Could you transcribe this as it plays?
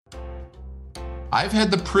I've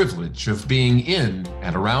had the privilege of being in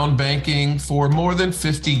and around banking for more than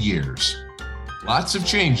 50 years. Lots of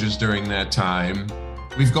changes during that time.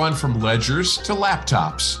 We've gone from ledgers to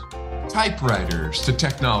laptops, typewriters to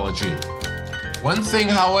technology. One thing,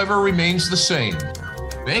 however, remains the same.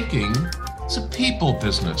 Banking is a people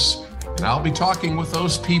business, and I'll be talking with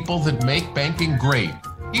those people that make banking great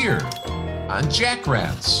here on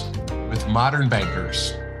Jackrats with Modern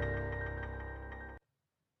Bankers.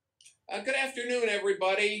 Good afternoon,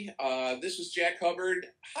 everybody. This is Jack Hubbard.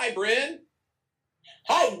 Hi, Bryn.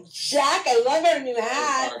 Hi, Jack. I love our new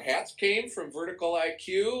hat. Our hats came from Vertical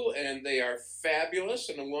IQ, and they are fabulous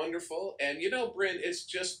and wonderful. And you know, Bryn, it's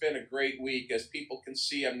just been a great week. As people can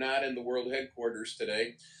see, I'm not in the world headquarters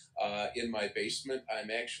today in my basement.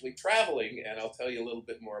 I'm actually traveling, and I'll tell you a little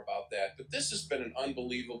bit more about that. But this has been an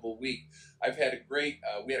unbelievable week. I've had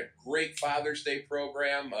we had a great Father's Day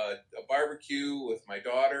program, a barbecue with my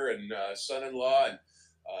daughter and son-in-law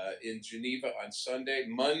in Geneva on Sunday.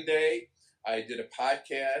 Monday, I did a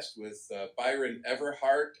podcast with Byron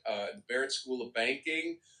Everhart at the Barrett School of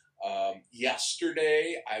Banking.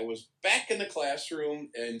 Yesterday, I was back in the classroom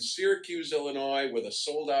in Syracuse, Illinois, with a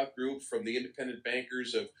sold-out group from the Independent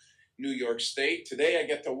Bankers of New York State. Today, I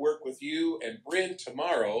get to work with you, and Bryn,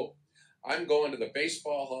 tomorrow, I'm going to the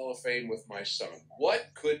Baseball Hall of Fame with my son. What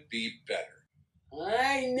could be better?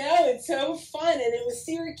 I know, it's so fun, and it was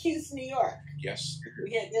Syracuse, New York. Yes.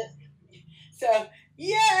 So,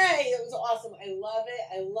 yay! It was awesome. I love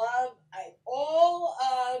it. All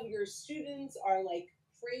of your students are like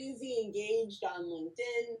crazy engaged on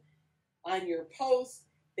LinkedIn, on your posts.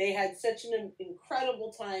 They had such an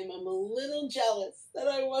incredible time. I'm a little jealous that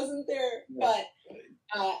I wasn't there, but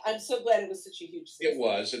I'm so glad it was such a huge success. It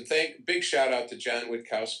was, and big shout out to John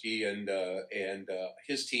Witkowski and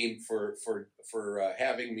his team for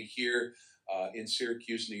having me here in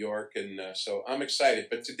Syracuse, New York, and so I'm excited.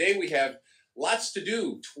 But today we have lots to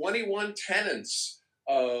do. 21 tenets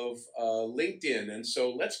of LinkedIn, and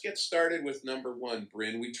so let's get started with number one,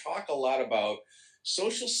 Bryn. We talk a lot about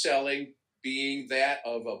social selling being that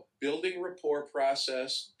of a building rapport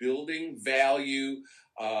process, building value,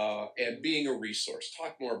 and being a resource.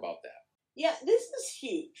 Talk more about that. Yeah, this is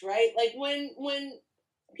huge, right? Like when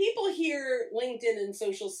people hear LinkedIn and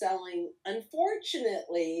social selling,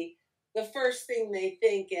 unfortunately, the first thing they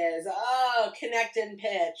think is, oh, connect and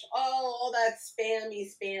pitch. Oh, all that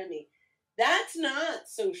spammy. That's not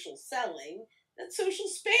social selling. That's social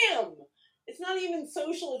spam. It's not even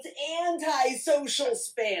social, it's anti-social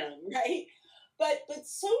spam, right? But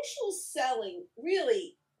social selling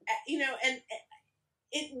really, and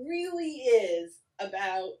it really is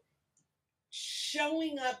about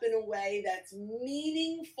showing up in a way that's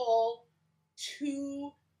meaningful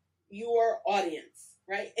to your audience,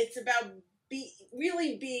 right? It's about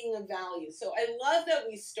really being of value. So I love that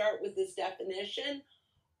we start with this definition,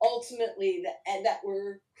 ultimately, that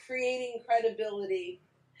we're creating credibility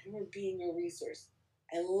and we're being a resource.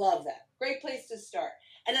 I love that. Great place to start.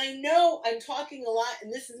 And I know I'm talking a lot,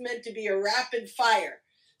 and this is meant to be a rapid fire.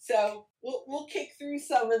 So we'll kick through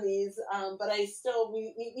some of these, but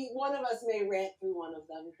one of us may rant through one of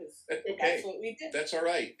them because that's what we did. That's all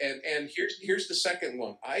right. And here's the second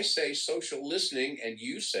one. I say social listening, and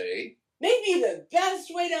you say maybe the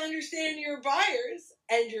best way to understand your buyers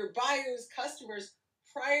and your buyers' customers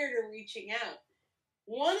prior to reaching out.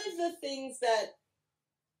 One of the things that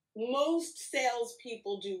most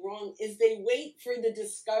salespeople do wrong is they wait for the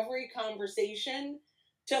discovery conversation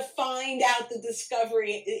to find out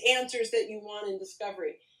the answers that you want in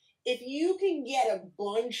discovery. If you can get a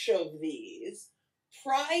bunch of these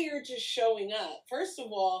prior to showing up, first of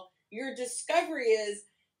all, your discovery is,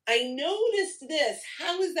 I noticed this,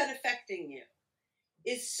 how is that affecting you?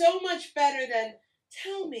 Is so much better than,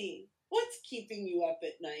 tell me, what's keeping you up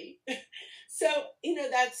at night? So,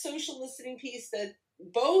 that social listening piece that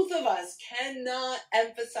both of us cannot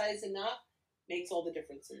emphasize enough makes all the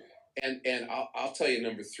difference in the world. And I'll tell you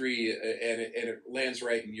number three, and it lands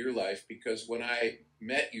right in your life, because when I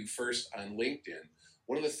met you first on LinkedIn,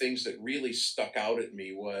 one of the things that really stuck out at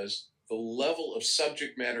me was the level of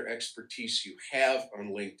subject matter expertise you have on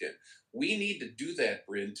LinkedIn. We need to do that,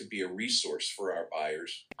 Bryn, to be a resource for our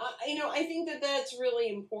buyers. I think that's really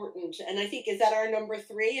important. And I think, is that our number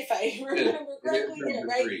three, if I remember correctly here,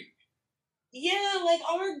 right? 3. Yeah, like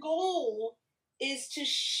our goal is to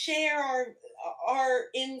share our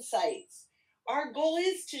insights. Our goal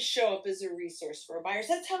is to show up as a resource for our buyers.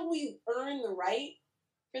 That's how we earn the right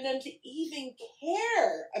for them to even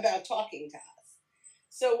care about talking to us.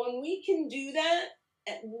 So when we can do that,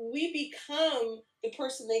 we become the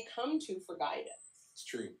person they come to for guidance. It's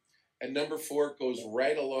true. And number 4 goes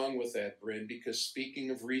right along with that, Bryn, because speaking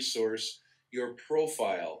of resource, your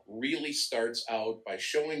profile really starts out by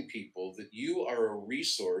showing people that you are a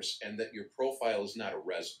resource and that your profile is not a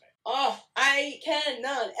resume. Oh, I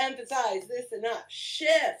cannot emphasize this enough.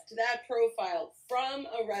 Shift that profile from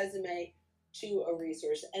a resume to a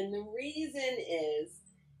resource. And the reason is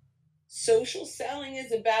social selling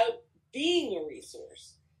is about being a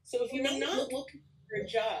resource. So if you're not looking for a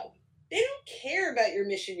job, they don't care about your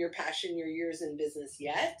mission, your passion, your years in business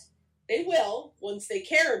yet. They will once they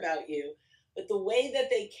care about you. But the way that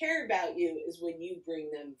they care about you is when you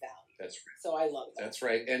bring them value. That's right. So I love that. That's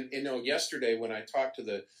right. And, yesterday when I talked to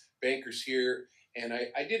the bankers here, and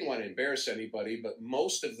I didn't want to embarrass anybody, but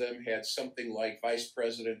most of them had something like vice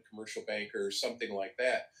president, commercial banker, or something like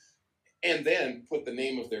that. And then put the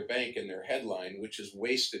name of their bank in their headline, which is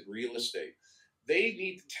wasted real estate. They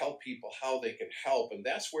need to tell people how they can help. And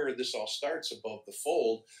that's where this all starts, above the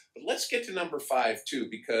fold. But let's get to number 5 too,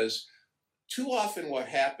 because too often what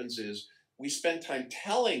happens is we spend time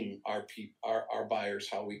telling our buyers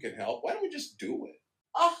how we can help. Why don't we just do it?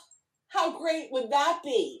 Oh, how great would that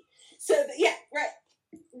be? So yeah, right.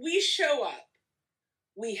 We show up.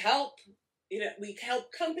 We help. We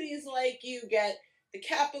help companies like you get the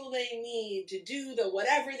capital they need to do the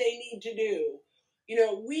whatever they need to do.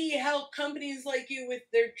 We help companies like you with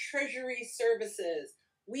their treasury services.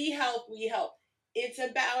 We help. It's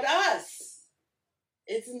about us.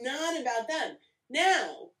 It's not about them.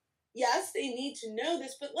 Now, yes, they need to know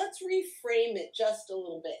this, but let's reframe it just a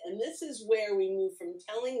little bit. And this is where we move from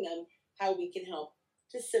telling them how we can help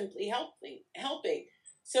to simply helping.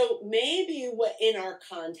 So maybe what in our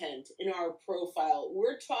content, in our profile,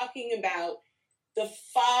 we're talking about the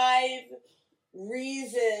 5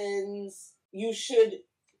 reasons you should,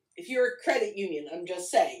 if you're a credit union, I'm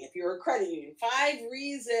just saying, if you're a credit union, 5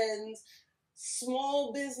 reasons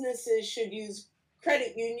small businesses should use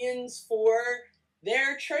credit unions for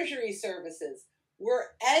their treasury services. We're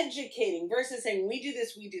educating versus saying, we do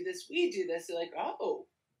this, we do this, we do this. They're like, oh,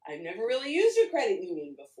 I've never really used a credit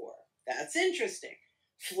union before. That's interesting.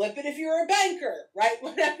 Flip it if you're a banker, right?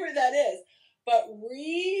 Whatever that is. But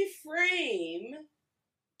reframe,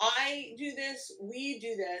 I do this, we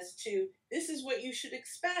do this, to this is what you should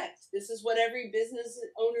expect. This is what every business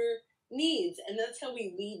owner needs. And that's how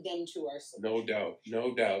we lead them to our solution. No doubt,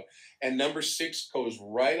 no doubt. And number 6 goes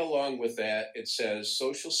right along with that. It says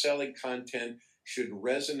social selling content should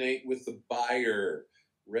resonate with the buyer.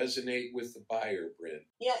 Resonate with the buyer, Bryn.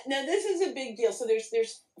 Yeah, now this is a big deal. So there's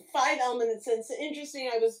 5 elements. And it's interesting.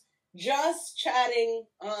 I was just chatting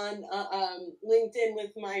on LinkedIn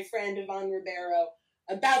with my friend Yvonne Ribeiro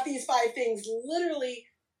about these 5 things, literally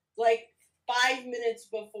like 5 minutes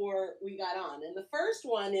before we got on. And the first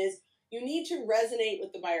one is you need to resonate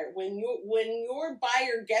with the buyer. When your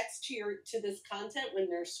buyer gets to this content, when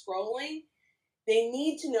they're scrolling, they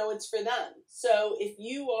need to know it's for them. So if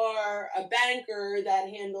you are a banker that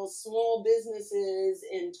handles small businesses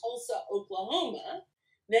in Tulsa, Oklahoma,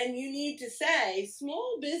 then you need to say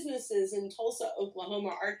small businesses in Tulsa, Oklahoma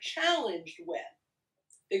are challenged with.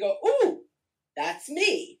 They go, ooh, that's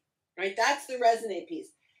me, right? That's the resonate piece.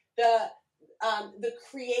 The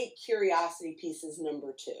create curiosity piece is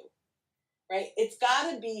number 2, right? It's got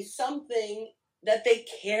to be something that they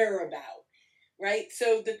care about, right?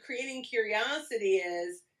 So the creating curiosity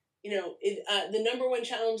is, the number 1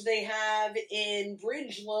 challenge they have in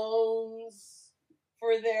bridge loans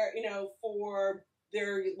for their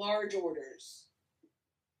large orders.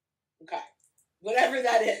 Okay. Whatever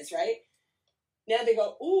that is, right? Now they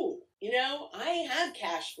go, ooh, I have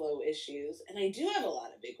cash flow issues and I do have a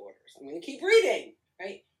lot of big orders. I'm going to keep reading,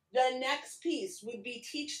 right? The next piece would be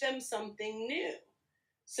teach them something new.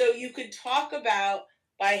 So you could talk about,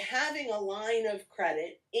 by having a line of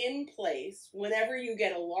credit in place, whenever you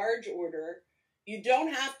get a large order, you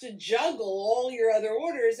don't have to juggle all your other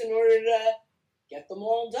orders in order to get them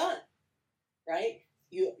all done, right?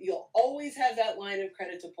 You'll always have that line of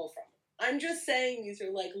credit to pull from. I'm just saying these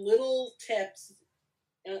are like little tips,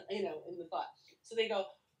 in the thought. So they go,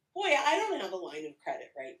 boy, I don't have a line of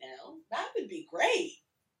credit right now. That would be great,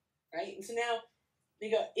 right? And so now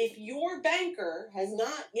they go, if your banker has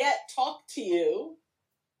not yet talked to you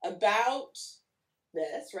about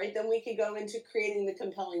this, right, then we could go into creating the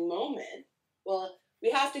compelling moment. Well,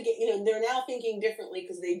 we have to get, they're now thinking differently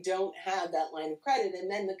because they don't have that line of credit.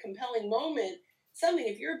 And then the compelling moment, something,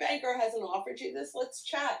 if your banker hasn't offered you this, let's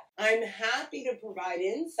chat. I'm happy to provide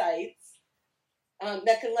insights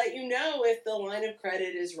that can let you know if the line of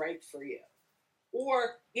credit is right for you.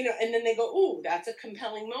 Or, and then they go, ooh, that's a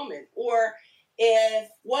compelling moment. Or If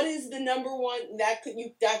what is the number one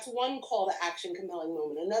that's one call to action compelling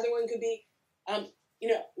moment. Another one could be,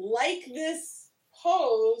 like this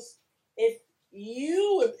pose. If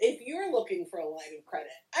you're looking for a line of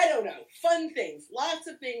credit, I don't know, fun things, lots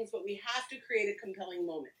of things, but we have to create a compelling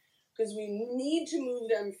moment because we need to move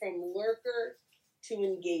them from lurker to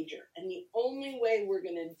engager. And the only way we're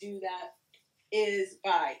going to do that is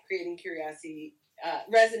by creating curiosity,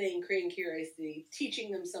 resonating, creating curiosity,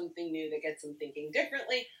 teaching them something new that gets them thinking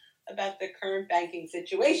differently about the current banking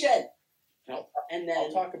situation. And then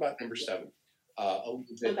I'll talk about number 7. A little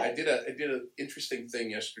bit. Okay. I did an interesting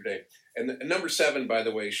thing yesterday, and number 7, by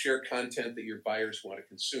the way, share content that your buyers want to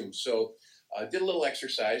consume. So, I did a little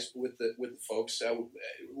exercise with the folks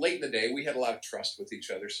late in the day. We had a lot of trust with each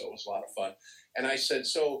other, so it was a lot of fun. And I said,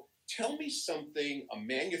 "So, tell me something a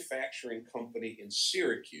manufacturing company in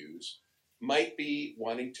Syracuse might be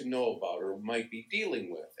wanting to know about or might be dealing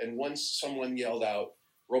with." And once someone yelled out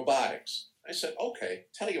robotics, I said, "Okay,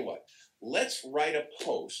 tell you what, let's write a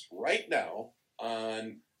post right now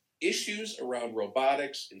on issues around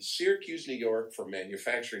robotics in Syracuse, New York for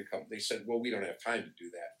manufacturing companies." They said, "Well, we don't have time to do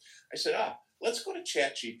that." I said, let's go to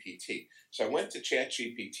ChatGPT. So I went to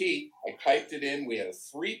ChatGPT, I typed it in, we had a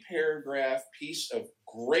 3-paragraph piece of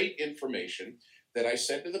great information that I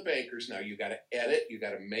said to the bankers, now you got to edit, you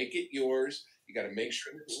got to make it yours, you got to make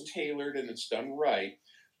sure it's tailored and it's done right.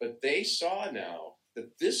 But they saw now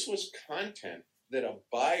that this was content that a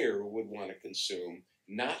buyer would want to consume,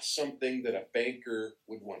 not something that a banker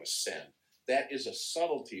would want to send. That is a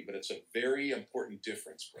subtlety, but it's a very important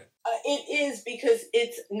difference, Brent. It is, because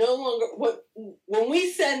it's no longer when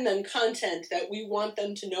we send them content that we want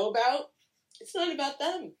them to know about, it's not about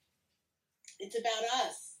them. It's about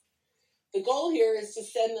us. The goal here is to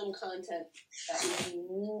send them content that is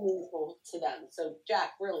meaningful to them. So,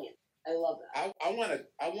 Jack, brilliant. I love that.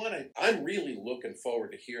 I'm really looking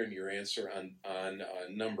forward to hearing your answer on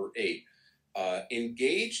number 8.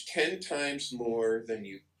 Engage 10 times more than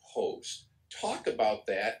you post. Talk about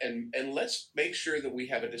that, and let's make sure that we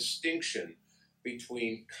have a distinction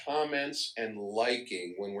between comments and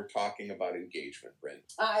liking when we're talking about engagement,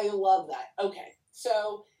 Brent. I love that. Okay,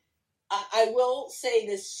 so I will say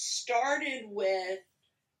this started with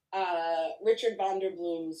Richard van der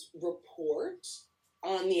Bloom's report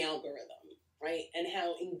on the algorithm, right? And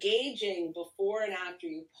how engaging before and after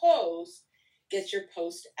you post gets your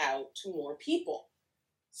post out to more people.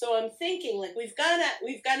 So I'm thinking, like, we've got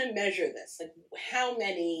to measure this, like how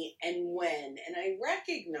many and when. And I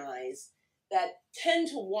recognize that 10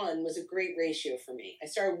 to 1 was a great ratio for me. I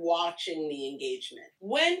started watching the engagement.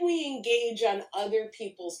 When we engage on other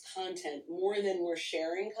people's content more than we're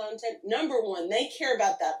sharing content, number 1, they care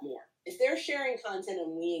about that more. If they're sharing content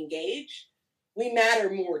and we engage, we matter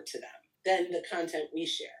more to them than the content we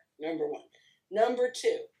share, number 1. Number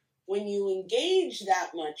 2, when you engage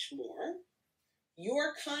that much more,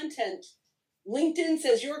 your content, LinkedIn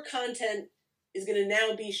says your content is going to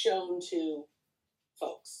now be shown to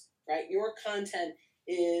folks, right? Your content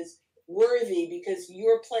is worthy because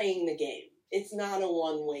you're playing the game. It's not a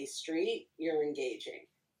one-way street. You're engaging.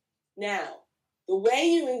 Now, the way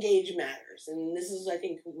you engage matters, and this is, I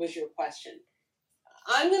think, was your question.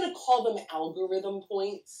 I'm going to call them algorithm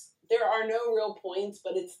points. There are no real points,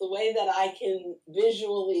 but it's the way that I can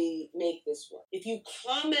visually make this work. If you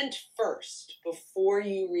comment first before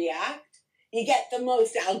you react, you get the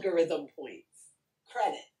most algorithm points,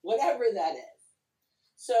 credit, whatever that is.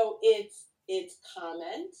 So it's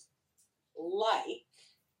comment, like,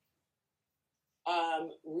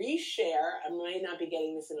 reshare. I might not be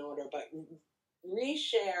getting this in order, but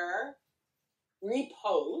reshare,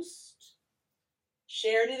 repost,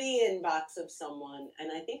 share to the inbox of someone,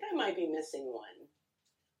 and I think I might be missing one.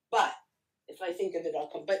 But if I think of it, I'll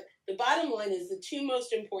come. But the bottom line is the 2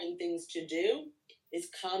 most important things to do is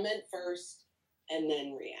comment first and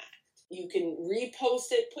then react. You can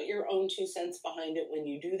repost it, put your own 2 cents behind it when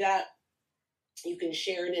you do that. You can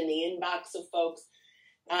share it in the inbox of folks.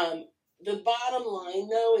 The bottom line,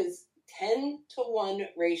 though, is 10 to 1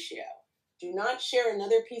 ratio. Do not share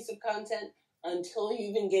another piece of content until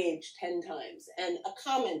you've engaged 10 times. And a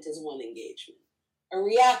comment is 1 engagement. A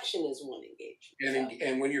reaction is 1 engagement.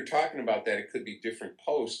 And when you're talking about that, it could be different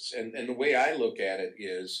posts. And the way I look at it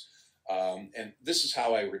is, and this is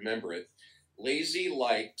how I remember it, lazy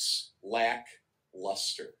likes lack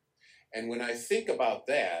luster. And when I think about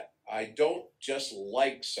that, I don't just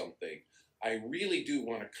like something. I really do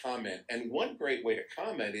want to comment. And one great way to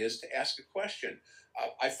comment is to ask a question.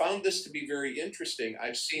 I found this to be very interesting.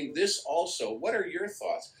 I've seen this also. What are your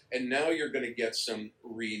thoughts? And now you're going to get some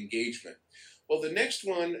re-engagement. Well, the next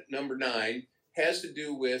one, number 9, has to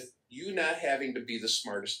do with you not having to be the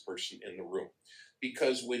smartest person in the room.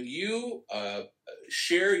 Because when you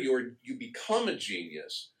you become a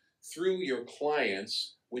genius through your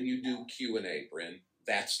clients when you do Q&A, Bryn.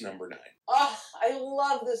 That's number 9. Oh, I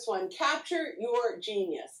love this one. Capture your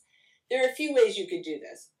genius. There are a few ways you could do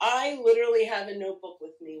this. I literally have a notebook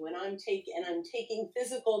with me when I'm taking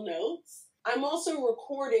physical notes. I'm also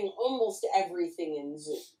recording almost everything in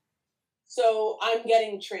Zoom. So I'm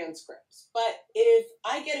getting transcripts. But if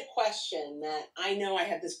I get a question that I know I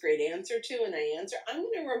have this great answer to and I answer, I'm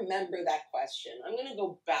going to remember that question. I'm going to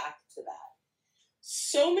go back to that.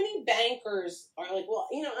 So many bankers are like, well,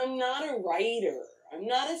 I'm not a writer. I'm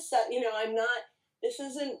not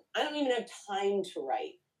I don't even have time to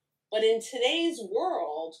write. But in today's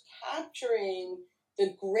world, capturing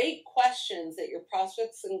the great questions that your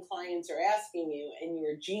prospects and clients are asking you and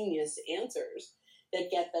your genius answers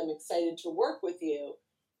that get them excited to work with you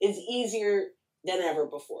is easier than ever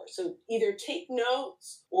before. So either take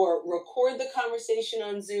notes or record the conversation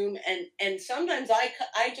on Zoom. And sometimes I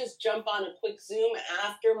just jump on a quick Zoom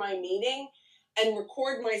after my meeting and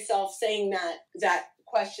record myself saying that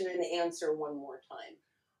question and answer one more time.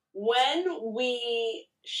 When we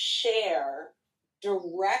share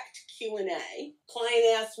direct Q&A, client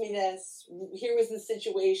asked me this, here was the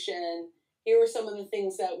situation, here were some of the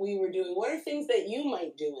things that we were doing. What are things that you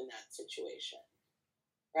might do in that situation,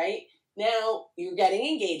 right? Now you're getting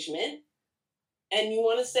engagement and you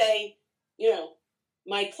want to say,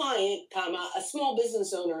 my client, comma, a small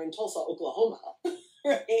business owner in Tulsa, Oklahoma,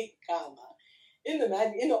 right, comma, in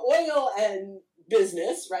the oil and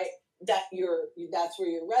business, right, that's where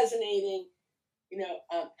you're resonating,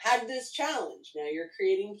 had this challenge. Now you're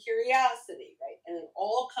creating curiosity, right? And it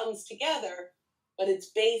all comes together, but it's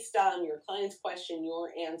based on your client's question,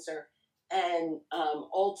 your answer, and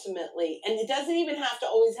ultimately, and it doesn't even have to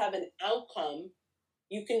always have an outcome.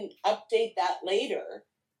 You can update that later,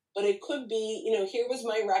 but it could be, here was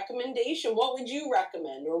my recommendation. What would you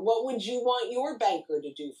recommend? Or what would you want your banker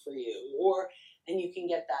to do for you? And you can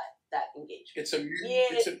get that engagement.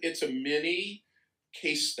 It's a mini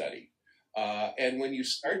case study. And when you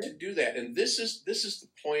start to do that, and this is the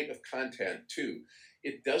point of content too,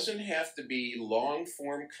 it doesn't have to be long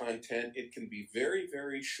form content. It can be very,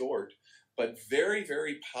 very short, but very,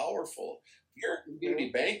 very powerful. If you're a community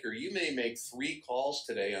banker, you may make 3 calls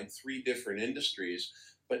today on 3 different industries,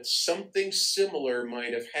 but something similar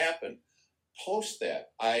might have happened. Post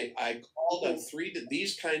that. I called on 3 of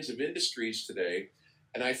these kinds of industries today,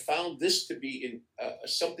 and I found this to be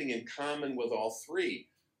something in common with all 3.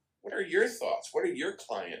 What are your thoughts? What are your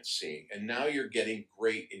clients seeing? And now you're getting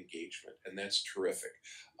great engagement, and that's terrific.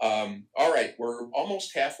 All right, we're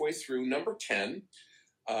almost halfway through. Number 10.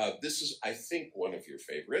 This is, I think, one of your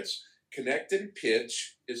favorites. Connect and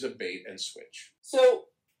pitch is a bait and switch. So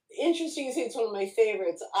interesting you say it's one of my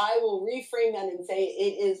favorites. I will reframe that and say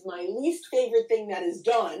it is my least favorite thing that is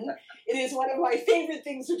done. It is one of my favorite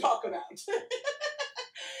things to talk about.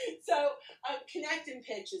 So connect and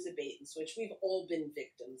pitch is a bait and switch. We've all been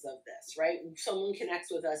victims of this, right? Someone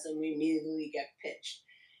connects with us and we immediately get pitched.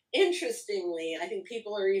 Interestingly, I think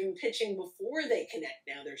people are even pitching before they connect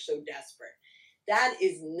now. They're so desperate. That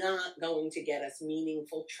is not going to get us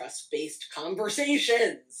meaningful, trust-based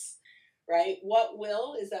conversations, right? What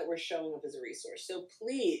will is that we're showing up as a resource. So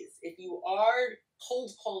please, if you are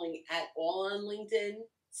cold calling at all on LinkedIn,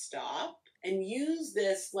 stop and use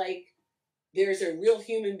this like there's a real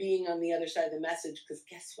human being on the other side of the message, because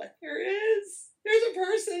guess what? There's a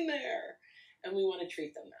person there, and we want to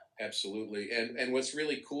treat them that way. Absolutely. And what's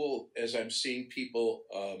really cool as I'm seeing people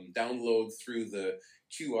download through the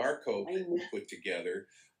QR code that we put together,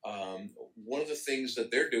 one of the things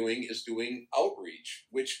that they're doing is doing outreach,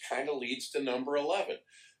 which kind of leads to number 11.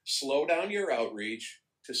 Slow down your outreach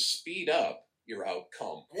to speed up your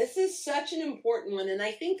outcome. This is such an important one, and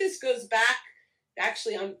I think this goes back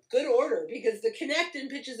actually on good order, because the connect and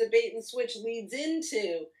pitch is a bait and switch leads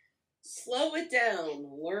into slow it down,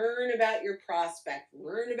 learn about your prospect,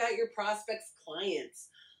 learn about your prospect's clients,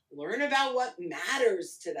 learn about what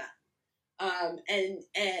matters to them, and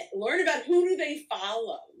learn about who do they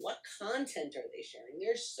follow, what content are they sharing.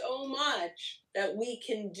 There's so much that we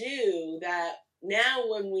can do that now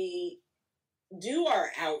when we do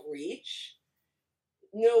our outreach,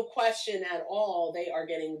 no question at all, they are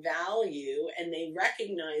getting value and they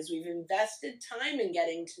recognize we've invested time in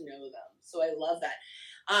getting to know them. So I love that.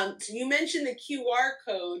 So you mentioned the QR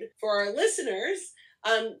code for our listeners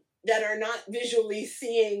that are not visually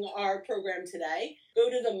seeing our program today. Go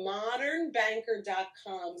to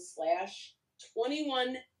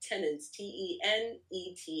themodernbanker.com/21tenets,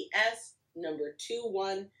 TENETS, number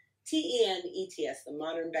 21 TENETS,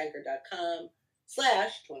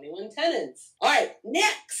 themodernbanker.com/21tenants. All right,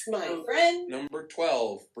 next, my friend. Number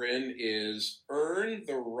 12, Bryn, is earn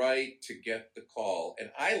the right to get the call.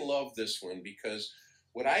 And I love this one because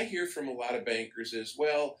what I hear from a lot of bankers is,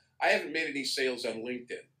 well, I haven't made any sales on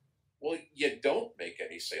LinkedIn. Well, you don't make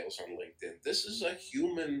any sales on LinkedIn. This is a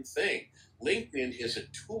human thing. LinkedIn is a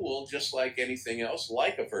tool just like anything else,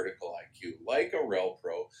 like a Vertical IQ, like a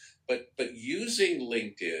RelPro. But using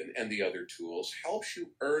LinkedIn and the other tools helps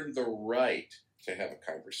you earn the right to have a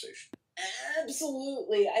conversation.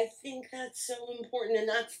 Absolutely. I think that's so important. And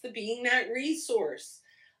that's being that resource,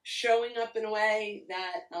 showing up in a way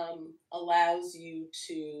that allows you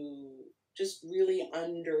to just really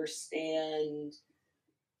understand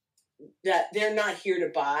that they're not here to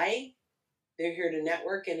buy, they're here to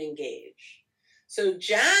network and engage. So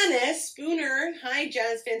Janice Spooner, hi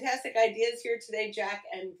Janice, fantastic ideas here today, Jack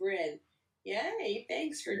and Bryn. Yay,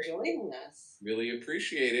 thanks for joining us. Really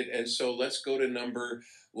appreciate it. And so let's go to number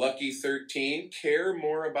lucky 13, care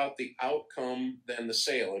more about the outcome than the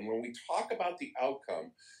sale. And when we talk about the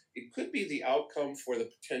outcome, it could be the outcome for the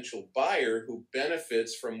potential buyer who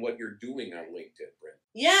benefits from what you're doing on LinkedIn, Bryn.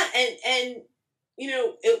 Yeah, and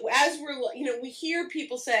as we're, we hear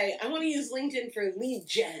people say, I want to use LinkedIn for lead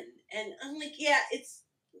gen. And I'm like, yeah,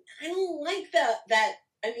 I don't like that.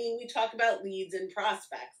 I mean, we talk about leads and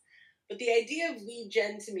prospects, but the idea of lead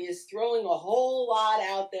gen to me is throwing a whole lot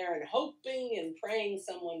out there and hoping and praying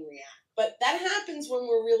someone reacts. But that happens when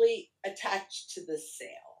we're really attached to the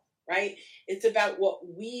sale, right? It's about what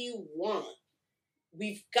we want.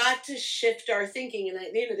 We've got to shift our thinking. And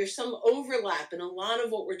there's some overlap in a lot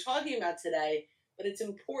of what we're talking about today, but it's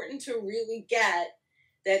important to really get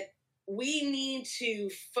that we need to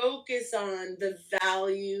focus on the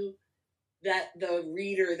value that the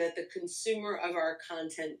reader, that the consumer of our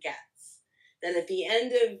content gets. That at the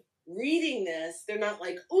end of reading this, they're not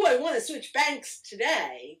like, oh, I want to switch banks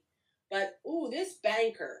today, but oh, this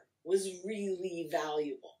banker was really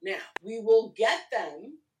valuable. Now, we will get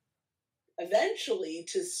them eventually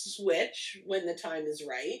to switch when the time is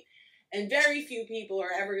right. And very few people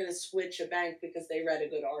are ever going to switch a bank because they read a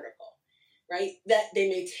good article, right? That they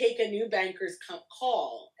may take a new banker's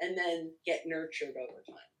call and then get nurtured over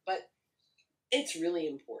time. But it's really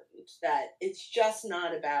important that it's just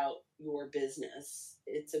not about your business.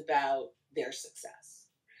 It's about their success.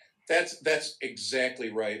 That's exactly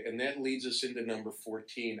right. And that leads us into number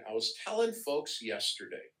 14. I was telling folks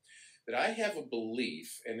yesterday that I have a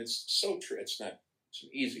belief, and it's so true, it's an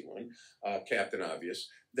easy one, Captain Obvious,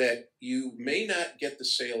 that you may not get the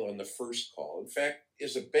sale on the first call. In fact,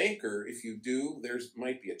 as a banker, if you do, there's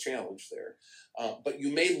might be a challenge there, but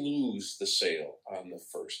you may lose the sale on the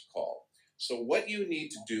first call. So what you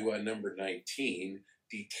need to do on number 19,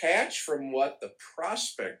 detach from what the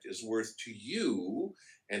prospect is worth to you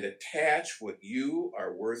and attach what you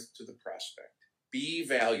are worth to the prospect. Be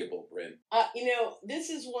valuable, Bryn. This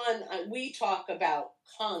is one we talk about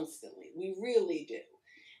constantly. We really do.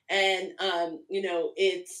 And,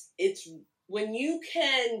 it's when you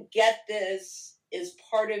can get this as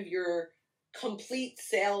part of your complete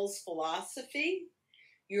sales philosophy,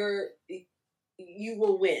 you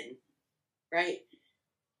will win, right?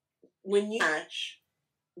 When you match,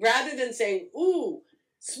 rather than saying, ooh,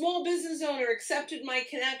 small business owner accepted my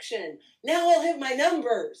connection, now I'll hit my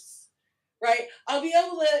numbers. Right, I'll be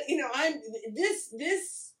able to, I'm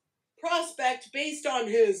this prospect based on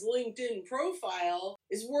his LinkedIn profile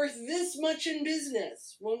is worth this much in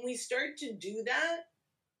business. When we start to do that,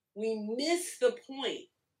 we miss the point.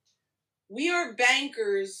 We are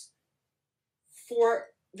bankers for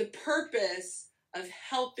the purpose of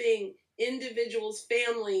helping individuals,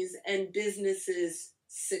 families, and businesses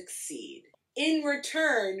succeed. In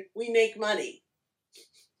return, we make money.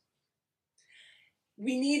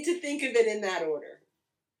 We need to think of it in that order.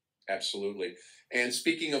 Absolutely. And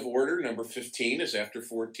speaking of order, number 15 is after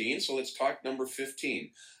 14. So let's talk number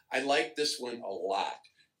 15. I like this one a lot.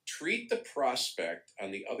 Treat the prospect on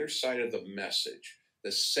the other side of the message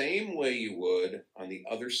the same way you would on the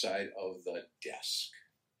other side of the desk.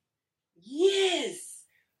 Yes.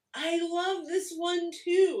 I love this one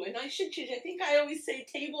too. And I should change. I think I always say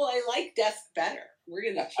table, I like desk better. We're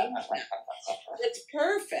going to change that. That's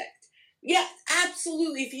perfect. Yeah,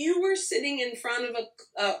 absolutely. If you were sitting in front of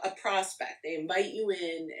a prospect, they invite you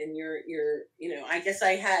in and you're, I guess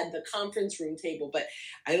I had the conference room table, but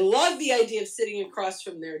I love the idea of sitting across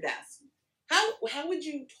from their desk. How would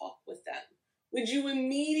you talk with them? Would you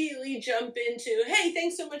immediately jump into, hey,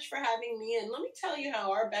 thanks so much for having me in. Let me tell you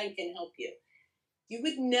how our bank can help you. You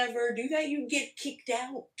would never do that. You'd get kicked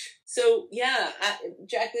out. So yeah,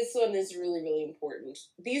 Jack, this one is really, really important.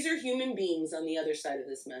 These are human beings on the other side of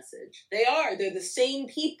this message. They are. They're the same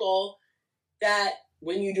people that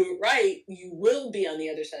when you do it right, you will be on the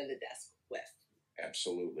other side of the desk with.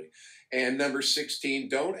 Absolutely. And number 16,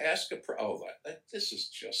 don't ask this is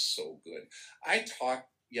just so good. I talked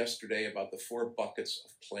yesterday about the 4 buckets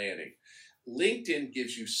of planning. LinkedIn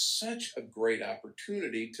gives you such a great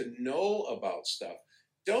opportunity to know about stuff.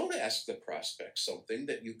 Don't ask the prospect something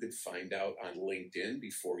that you could find out on LinkedIn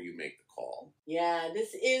before you make the call. Yeah,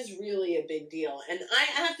 this is really a big deal. And I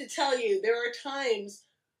have to tell you, there are times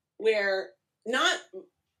where, not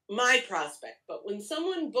my prospect, but when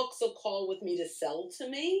someone books a call with me to sell to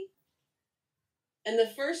me, and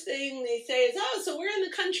the first thing they say is, "Oh, so where in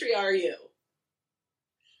the country are you?"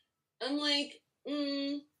 I'm like,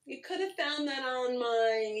 you could have found that on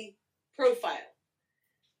my profile.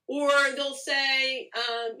 Or they'll say,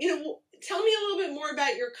 tell me a little bit more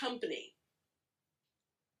about your company.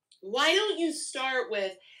 Why don't you start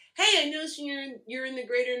with, "Hey, I noticed you're in the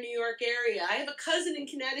greater New York area. I have a cousin in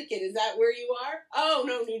Connecticut. Is that where you are?" "Oh,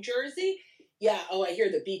 no, New Jersey?" "Yeah, oh, I hear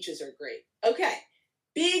the beaches are great." Okay,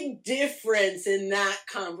 big difference in that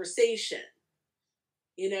conversation,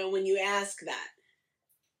 when you ask that.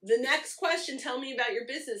 The next question, "Tell me about your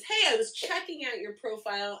business." "Hey, I was checking out your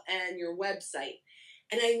profile and your website,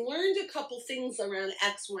 and I learned a couple things around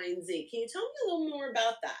X, Y, and Z. Can you tell me a little more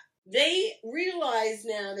about that?" They realize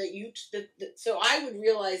now that so I would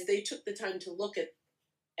realize they took the time to look at,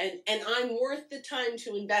 and I'm worth the time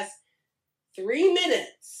to invest 3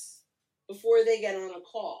 minutes before they get on a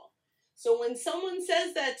call. So when someone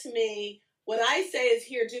says that to me, what I say is,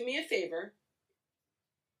 "Here, do me a favor.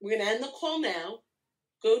 We're going to end the call now.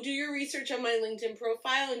 Go do your research on my LinkedIn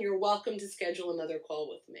profile, and you're welcome to schedule another call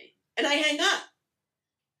with me." And I hang up.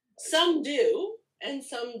 Some do, and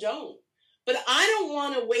some don't. But I don't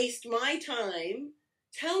want to waste my time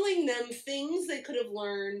telling them things they could have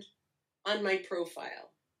learned on my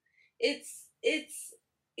profile. It's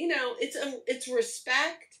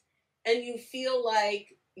respect, and you feel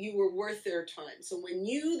like you were worth their time. So when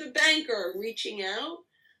you, the banker, are reaching out,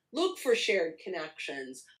 look for shared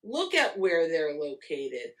connections. Look at where they're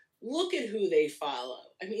located. Look at who they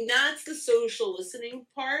follow. I mean, that's the social listening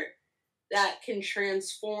part that can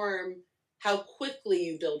transform how quickly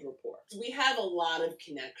you build rapport. We have a lot of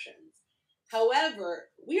connections.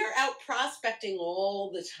 However, we are out prospecting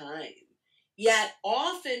all the time. Yet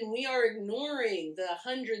often we are ignoring the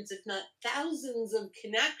hundreds, if not thousands, of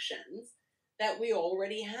connections that we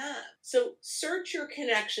already have. So search your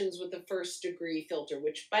connections with the first degree filter,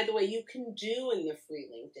 which, by the way, you can do in the free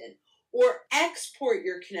LinkedIn, or export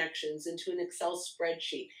your connections into an Excel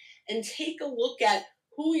spreadsheet and take a look at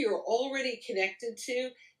who you're already connected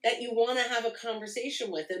to that you want to have a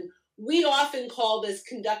conversation with. And we often call this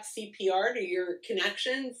conduct CPR to your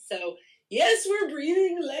connections. So yes, we're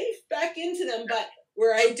breathing life back into them, but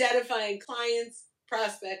we're identifying clients,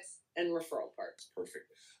 prospects, and referral partners. Perfect.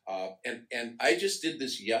 And I just did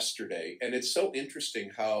this yesterday, and it's so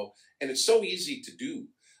interesting and it's so easy to do.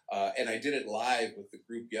 And I did it live with the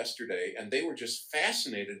group yesterday, and they were just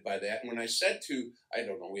fascinated by that. And when I said I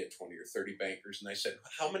don't know, we had 20 or 30 bankers, and I said,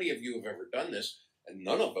 "How many of you have ever done this?" And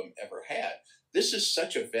none of them ever had. This is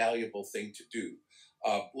such a valuable thing to do.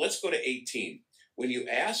 Let's go to 18. When you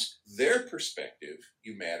ask their perspective,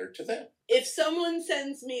 you matter to them. If someone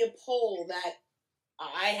sends me a poll that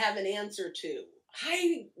I have an answer to,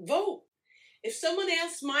 I vote. If someone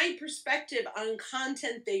asks my perspective on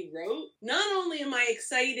content they wrote, not only am I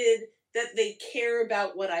excited that they care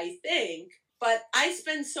about what I think, but I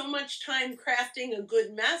spend so much time crafting a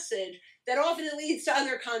good message that often it leads to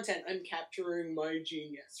other content. I'm capturing my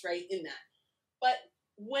genius, right, in that. But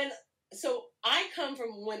so I come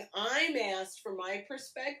from, when I'm asked for my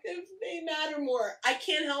perspective, they matter more. I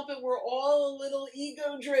can't help it. We're all a little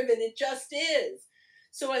ego-driven. It just is.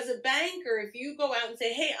 So as a banker, if you go out and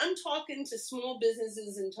say, "Hey, I'm talking to small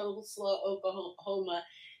businesses in Tulsa, Oklahoma,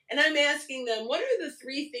 and I'm asking them, what are the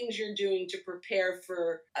 3 things you're doing to prepare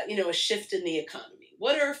for, a shift in the economy?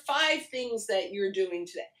 What are 5 things that you're doing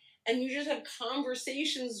today?" And you just have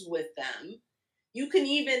conversations with them. You can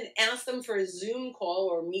even ask them for a Zoom call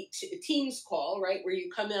or a Teams call, right, where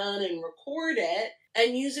you come on and record it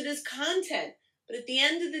and use it as content. But at the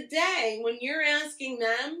end of the day, when you're asking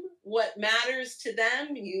them what matters to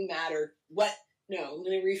them, you matter. I'm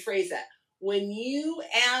going to rephrase that. When you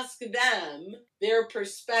ask them their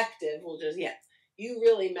perspective, you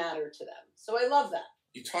really matter to them. So I love that.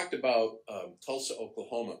 You talked about Tulsa,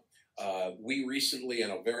 Oklahoma. We recently, in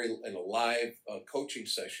a live coaching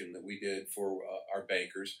session that we did for our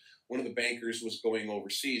bankers, one of the bankers was going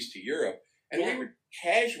overseas to Europe, and we Yeah. were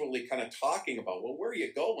casually kind of talking about, well, where are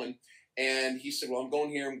you going? And he said, well, I'm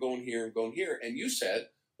going here, I'm going here, I'm going here. And you said,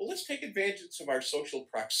 well, let's take advantage of our social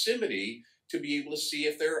proximity to be able to see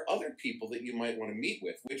if there are other people that you might want to meet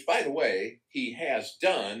with, which, by the way, he has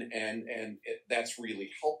done, and that's really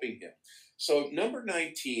helping him. So number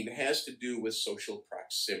 19 has to do with social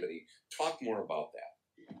proximity. Talk more about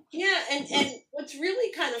that. Yeah, and what's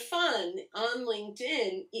really kind of fun on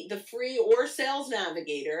LinkedIn, the free or Sales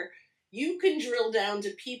Navigator, you can drill down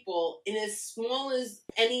to people in as small as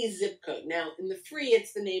any zip code. Now, in the free,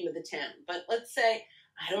 it's the name of the town. But let's say,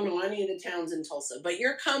 I don't know any of the towns in Tulsa, but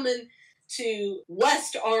you're coming to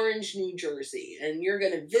West Orange, New Jersey, and you're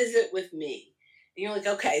going to visit with me. And you're like,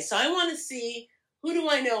 okay, so I want to see, who do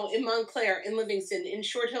I know in Montclair, in Livingston, in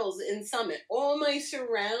Short Hills, in Summit, all my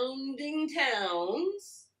surrounding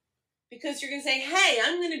towns. Because you're going to say, hey,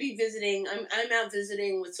 I'm going to be visiting, I'm out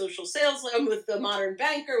visiting with Social Sales, I'm with the Modern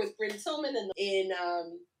Banker, with Bryn Tillman in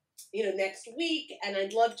next week, and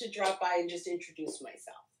I'd love to drop by and just introduce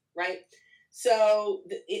myself, right? So,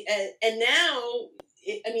 and now,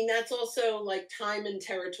 that's also like time and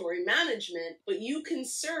territory management, but you can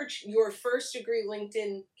search your first degree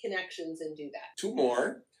LinkedIn connections and do that. Two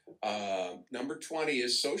more. Number 20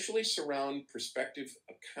 is socially surround prospective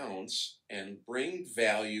accounts and bring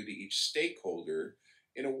value to each stakeholder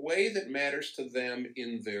in a way that matters to them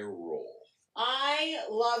in their role. I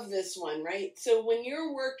love this one, right? So when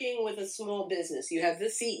you're working with a small business, you have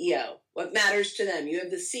the CEO, what matters to them. You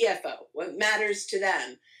have the CFO, what matters to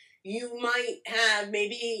them. You might have,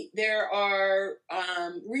 maybe there are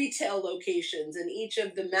retail locations, and each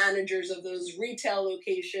of the managers of those retail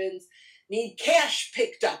locations need cash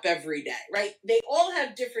picked up every day, right? They all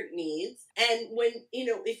have different needs. And when,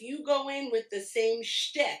 if you go in with the same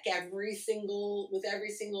shtick with every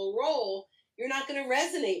single role, you're not going to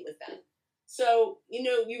resonate with them. So,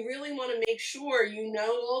 you really want to make sure you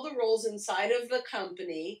know all the roles inside of the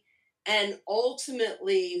company, and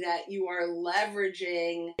ultimately that you are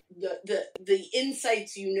leveraging the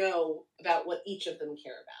insights about what each of them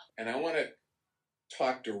care about. And I want to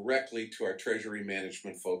talk directly to our treasury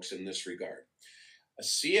management folks in this regard. A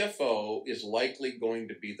CFO is likely going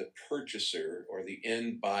to be the purchaser or the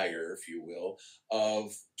end buyer, if you will,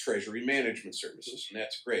 of treasury management services, and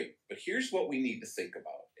that's great. But here's what we need to think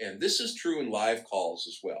about, and this is true in live calls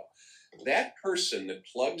as well. That person that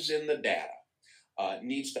plugs in the data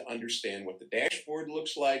needs to understand what the dashboard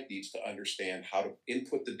looks like, needs to understand how to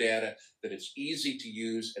input the data, that it's easy to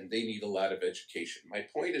use, and they need a lot of education. My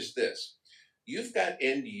point is this. You've got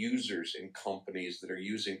end users in companies that are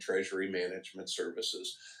using treasury management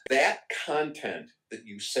services. That content that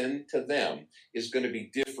you send to them is going to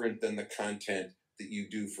be different than the content that you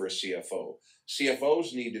do for a CFO.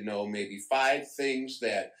 CFOs need to know maybe 5 things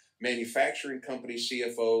that manufacturing company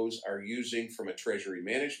CFOs are using from a treasury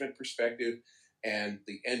management perspective, and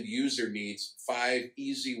the end user needs 5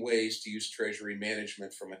 easy ways to use treasury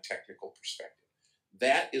management from a technical perspective.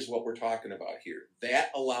 That is what we're talking about here.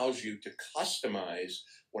 That allows you to customize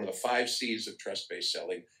one of the 5 C's of trust-based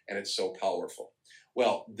selling, and it's so powerful.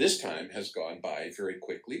 Well, this time has gone by very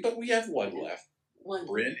quickly, but we have one left,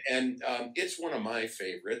 Bryn, and it's one of my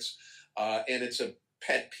favorites, and it's a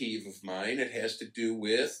pet peeve of mine. It has to do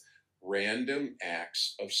with random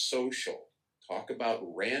acts of social. Talk about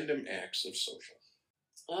random acts of social.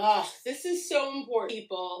 Oh, this is so important.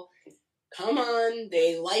 People come on,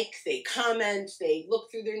 they comment, they look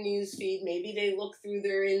through their news feed, maybe they look through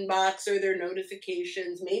their inbox or their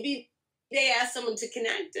notifications, maybe they ask someone to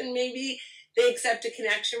connect, and maybe they accept a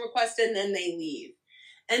connection request and then they leave.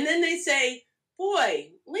 And then they say,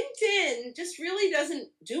 boy, LinkedIn just really doesn't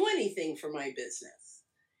do anything for my business.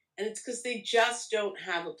 And it's because they just don't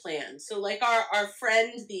have a plan. So like our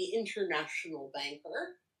friend, the international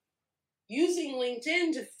banker, using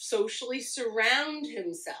LinkedIn to socially surround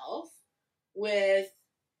himself with,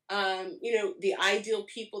 the ideal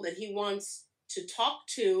people that he wants to talk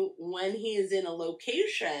to when he is in a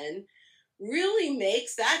location, really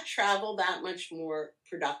makes that travel that much more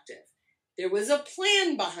productive. There was a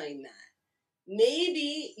plan behind that.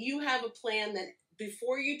 Maybe you have a plan that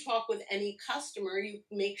before you talk with any customer, you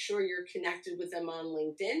make sure you're connected with them on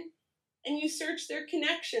LinkedIn, and you search their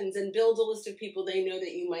connections and build a list of people they know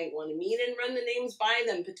that you might want to meet and run the names by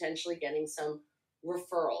them, potentially getting some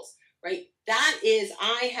referrals, right? That is,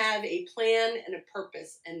 I have a plan and a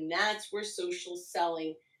purpose, and that's where social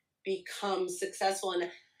selling becomes successful. And,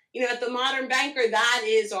 at the Modern Banker, that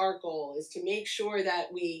is our goal, is to make sure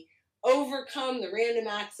that we overcome the random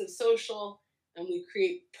acts of social and we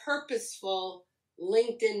create purposeful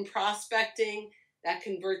LinkedIn prospecting that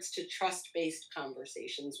converts to trust-based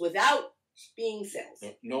conversations without being sales.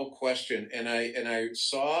 No question. And I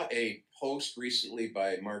saw a post recently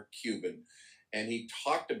by Mark Cuban, and he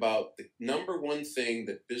talked about the number one thing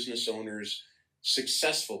that business owners,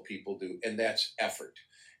 successful people do, and that's effort.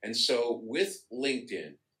 And so with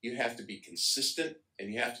LinkedIn, you have to be consistent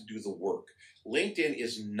and you have to do the work. LinkedIn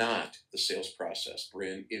is not the sales process,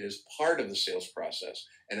 Bryn. It is part of the sales process,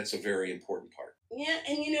 and it's a very important part. Yeah,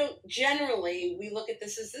 and generally we look at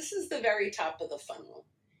this as this is the very top of the funnel.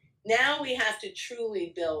 Now we have to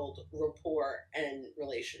truly build rapport and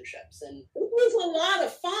relationships, and it was a lot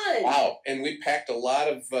of fun. Wow, and we packed a lot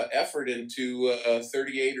of effort into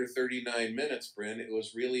 38 or 39 minutes, Bryn. It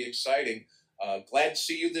was really exciting. Glad to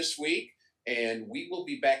see you this week, and we will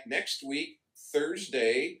be back next week,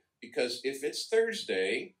 Thursday, because if it's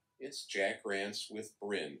Thursday, it's Jack Rants with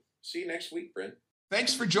Bryn. See you next week, Bryn.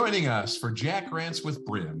 Thanks for joining us for Jack Rants with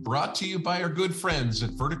Bryn, brought to you by our good friends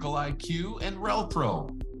at Vertical IQ and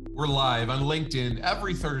RelPro. We're live on LinkedIn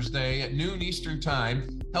every Thursday at noon Eastern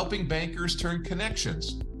Time, helping bankers turn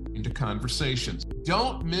connections into conversations.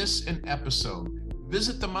 Don't miss an episode.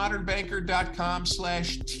 Visit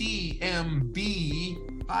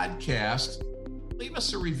themodernbanker.com/TMB podcast. Leave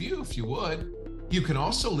us a review if you would. You can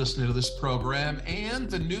also listen to this program and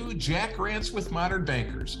the new Jack Rants with Modern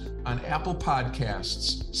Bankers on Apple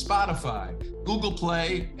Podcasts, Spotify, Google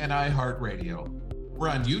Play, and iHeartRadio. We're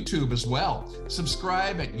on YouTube as well.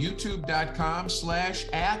 Subscribe at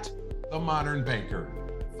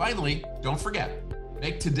youtube.com/@themodernbanker. Finally, don't forget,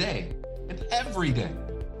 make today and every day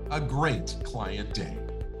a great client day.